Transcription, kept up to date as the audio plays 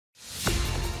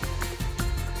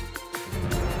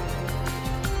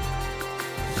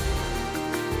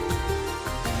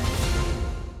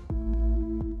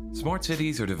Smart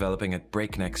cities are developing at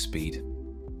breakneck speed.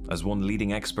 As one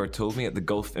leading expert told me at the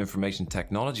Gulf Information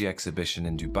Technology exhibition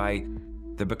in Dubai,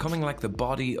 they're becoming like the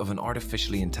body of an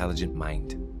artificially intelligent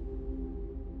mind.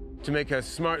 To make a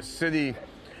smart city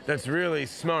that's really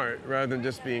smart, rather than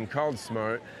just being called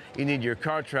smart, you need your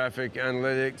car traffic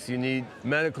analytics, you need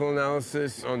medical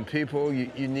analysis on people,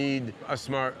 you need a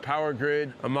smart power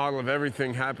grid, a model of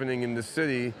everything happening in the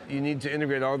city. You need to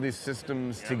integrate all these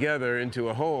systems together into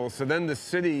a whole, so then the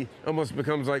city almost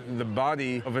becomes like the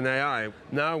body of an AI.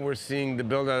 Now we're seeing the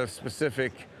build out of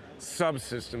specific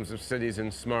subsystems of cities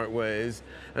in smart ways.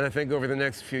 And I think over the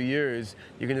next few years,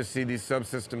 you're going to see these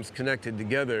subsystems connected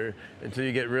together until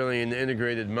you get really an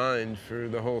integrated mind for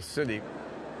the whole city.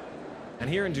 And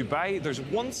here in Dubai, there's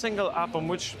one single app on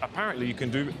which apparently you can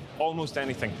do almost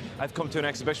anything. I've come to an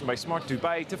exhibition by Smart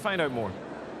Dubai to find out more.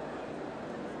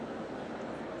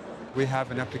 We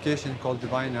have an application called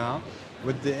Dubai Now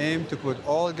with the aim to put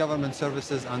all government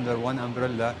services under one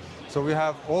umbrella. So we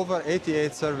have over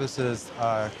 88 services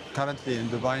currently in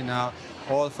Dubai Now,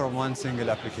 all from one single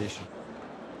application.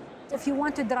 If you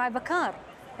want to drive a car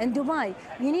in Dubai,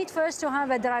 you need first to have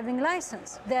a driving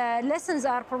license. The lessons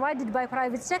are provided by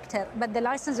private sector, but the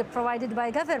license is provided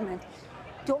by government.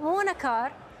 To own a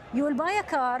car, you will buy a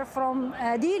car from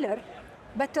a dealer,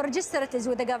 but to register it is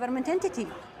with a government entity.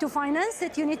 To finance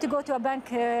it, you need to go to a bank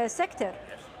sector.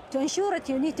 To insure it,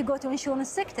 you need to go to insurance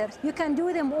sector. You can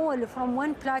do them all from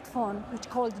one platform, which is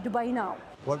called Dubai Now.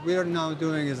 What we are now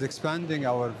doing is expanding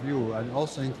our view and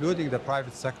also including the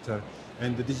private sector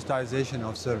in the digitization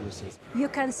of services. You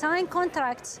can sign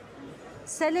contracts,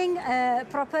 selling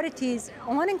properties,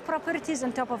 owning properties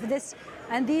on top of this,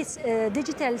 and these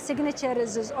digital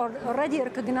signatures are already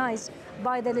recognized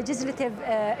by the legislative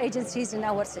agencies in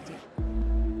our city.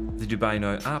 The Dubai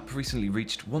Now app recently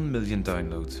reached 1 million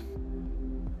downloads.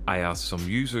 I asked some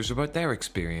users about their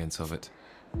experience of it.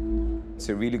 It's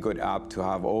a really good app to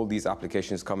have all these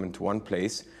applications come into one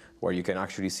place where you can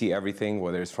actually see everything,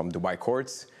 whether it's from Dubai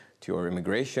courts, to your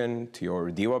immigration, to your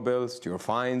DEWA bills, to your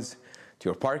fines, to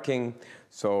your parking.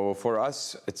 So for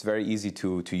us, it's very easy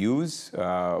to use.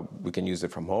 We can use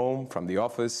it from home, from the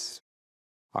office.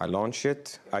 I launch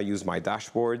it. I use my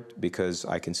dashboard because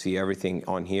I can see everything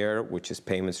on here, which is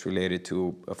payments related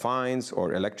to fines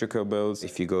or electrical bills.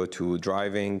 If you go to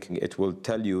driving, it will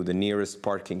tell you the nearest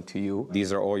parking to you.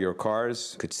 These are all your cars.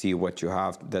 You could see what you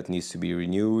have that needs to be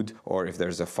renewed or if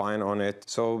there's a fine on it.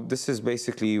 So this is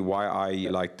basically why I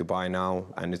like Dubai Now,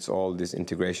 and it's all this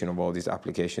integration of all these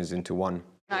applications into one.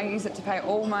 I use it to pay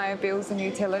all my bills and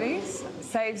utilities. It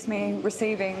saves me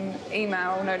receiving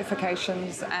email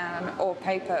notifications or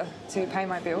paper to pay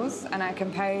my bills, and I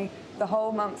can pay the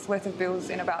whole month's worth of bills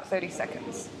in about 30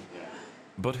 seconds.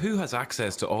 But who has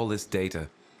access to all this data,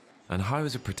 and how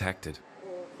is it protected?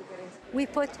 We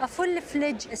put a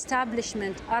full-fledged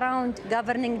establishment around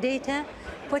governing data,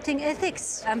 putting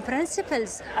ethics and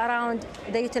principles around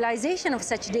the utilization of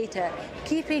such data,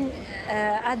 keeping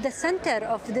at the center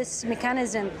of this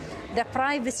mechanism the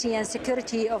privacy and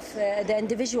security of the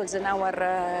individuals in our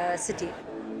city.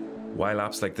 While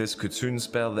apps like this could soon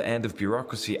spell the end of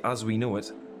bureaucracy as we know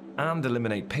it and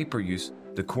eliminate paper use,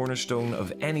 the cornerstone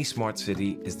of any smart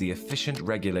city is the efficient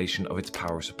regulation of its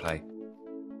power supply.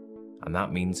 And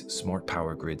that means smart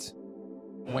power grids.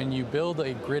 When you build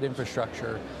a grid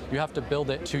infrastructure, you have to build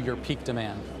it to your peak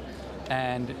demand.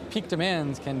 And peak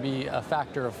demands can be a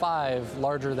factor of 5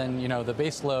 larger than the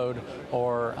base load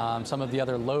or some of the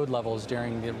other load levels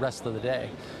during the rest of the day.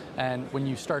 And when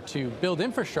you start to build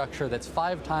infrastructure that's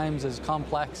 5 times as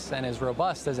complex and as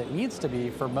robust as it needs to be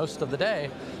for most of the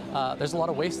day, there's a lot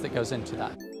of waste that goes into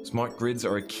that. Smart grids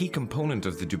are a key component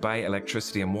of the Dubai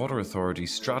Electricity and Water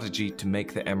Authority's strategy to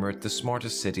make the Emirate the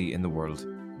smartest city in the world.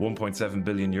 1.7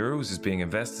 billion euros is being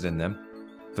invested in them.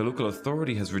 The local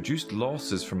authority has reduced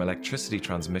losses from electricity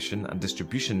transmission and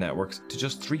distribution networks to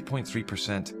just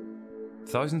 3.3%.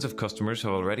 Thousands of customers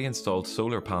have already installed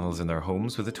solar panels in their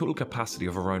homes with a total capacity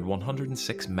of around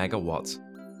 106 megawatts.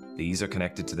 These are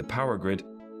connected to the power grid,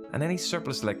 and any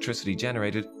surplus electricity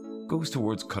generated goes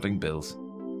towards cutting bills.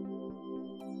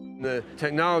 The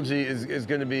technology is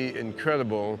going to be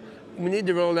incredible. We need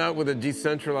to roll it out with a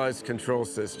decentralized control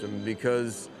system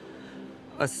because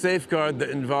a safeguard that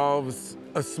involves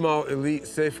a small elite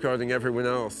safeguarding everyone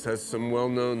else has some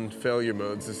well-known failure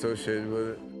modes associated with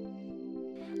it.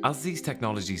 As these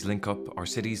technologies link up, our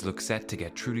cities look set to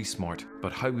get truly smart,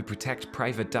 but how we protect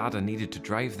private data needed to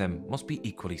drive them must be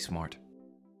equally smart.